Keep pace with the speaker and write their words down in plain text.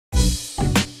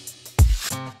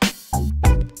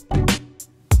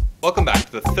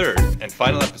to the third and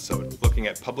final episode looking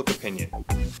at public opinion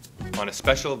on a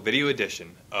special video edition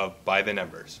of By the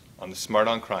Numbers on the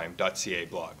smartoncrime.ca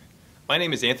blog. My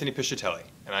name is Anthony Piscitelli,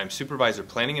 and I am Supervisor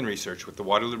Planning and Research with the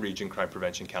Waterloo Region Crime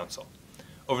Prevention Council.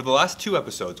 Over the last two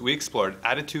episodes, we explored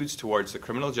attitudes towards the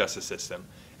criminal justice system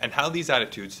and how these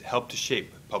attitudes help to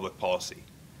shape public policy.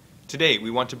 Today,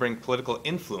 we want to bring political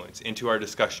influence into our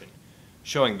discussion,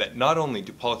 showing that not only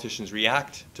do politicians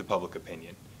react to public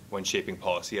opinion when shaping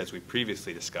policy, as we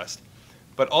previously discussed,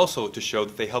 but also to show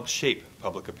that they help shape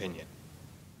public opinion.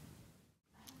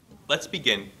 Let's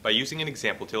begin by using an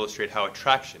example to illustrate how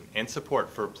attraction and support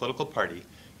for a political party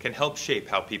can help shape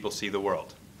how people see the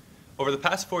world. Over the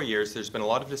past 4 years, there's been a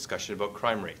lot of discussion about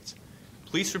crime rates.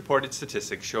 Police reported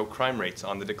statistics show crime rates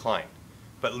on the decline,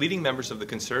 but leading members of the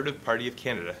Conservative Party of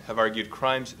Canada have argued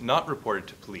crimes not reported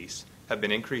to police have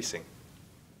been increasing.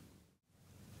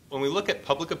 When we look at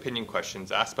public opinion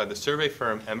questions asked by the survey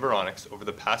firm Environics over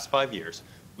the past 5 years,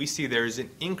 we see there is an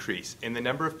increase in the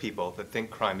number of people that think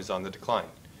crime is on the decline.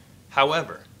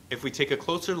 However, if we take a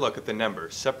closer look at the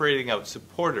numbers separating out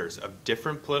supporters of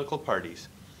different political parties,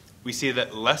 we see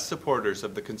that less supporters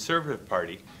of the Conservative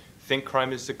Party think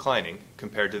crime is declining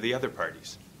compared to the other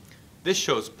parties. This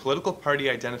shows political party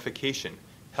identification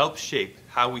helps shape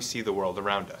how we see the world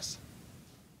around us.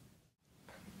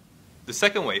 The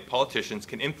second way politicians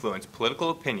can influence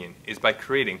political opinion is by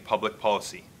creating public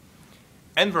policy.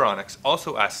 Environics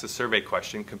also asks a survey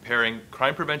question comparing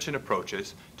crime prevention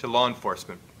approaches to law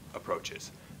enforcement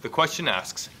approaches. The question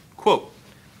asks, quote,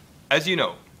 "As you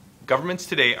know, governments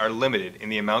today are limited in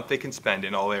the amount they can spend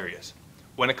in all areas.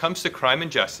 When it comes to crime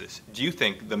and justice, do you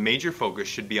think the major focus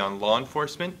should be on law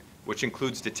enforcement, which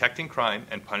includes detecting crime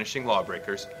and punishing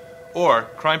lawbreakers, or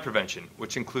crime prevention,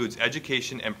 which includes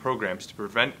education and programs to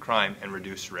prevent crime and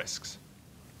reduce risks?"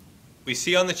 We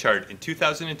see on the chart in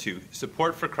 2002,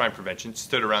 support for crime prevention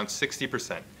stood around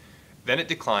 60%. Then it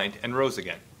declined and rose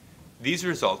again. These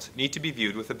results need to be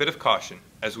viewed with a bit of caution,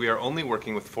 as we are only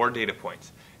working with 4 data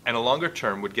points, and a longer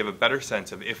term would give a better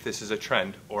sense of if this is a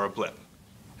trend or a blip.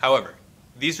 However,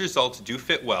 these results do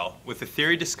fit well with the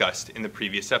theory discussed in the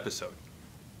previous episode.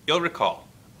 You'll recall,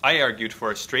 I argued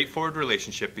for a straightforward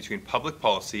relationship between public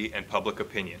policy and public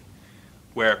opinion,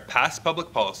 where past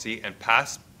public policy and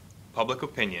past public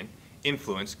opinion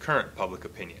influence current public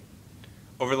opinion.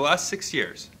 Over the last 6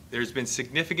 years, there has been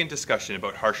significant discussion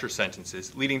about harsher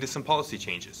sentences leading to some policy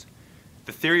changes.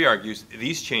 The theory argues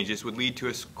these changes would lead to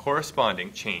a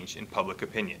corresponding change in public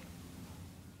opinion.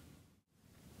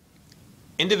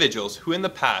 Individuals who in the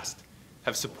past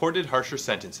have supported harsher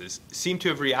sentences seem to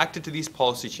have reacted to these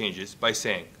policy changes by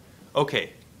saying,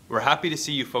 "Okay, we're happy to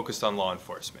see you focused on law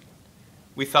enforcement.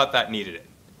 We thought that needed it,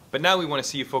 but now we want to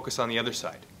see you focus on the other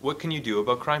side. What can you do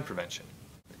about crime prevention?"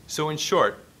 So in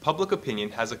short, public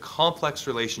opinion has a complex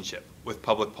relationship with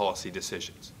public policy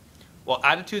decisions. While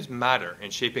attitudes matter in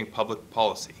shaping public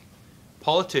policy,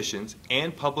 politicians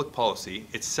and public policy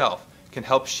itself can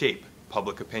help shape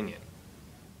public opinion.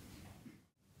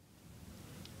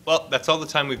 Well, that's all the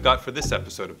time we've got for this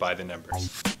episode of By the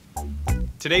Numbers.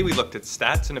 Today we looked at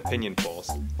stats and opinion polls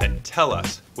that tell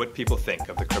us what people think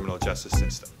of the criminal justice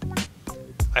system.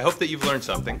 I hope that you've learned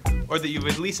something, or that you've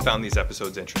at least found these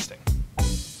episodes interesting.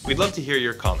 We'd love to hear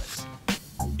your comments.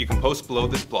 You can post below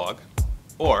this blog,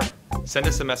 or send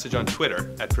us a message on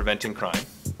Twitter at Preventing Crime,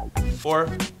 or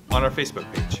on our Facebook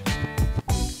page.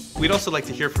 We'd also like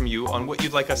to hear from you on what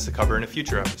you'd like us to cover in a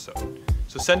future episode.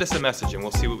 So send us a message and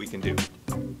we'll see what we can do.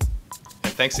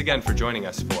 And thanks again for joining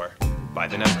us for By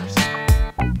the Numbers.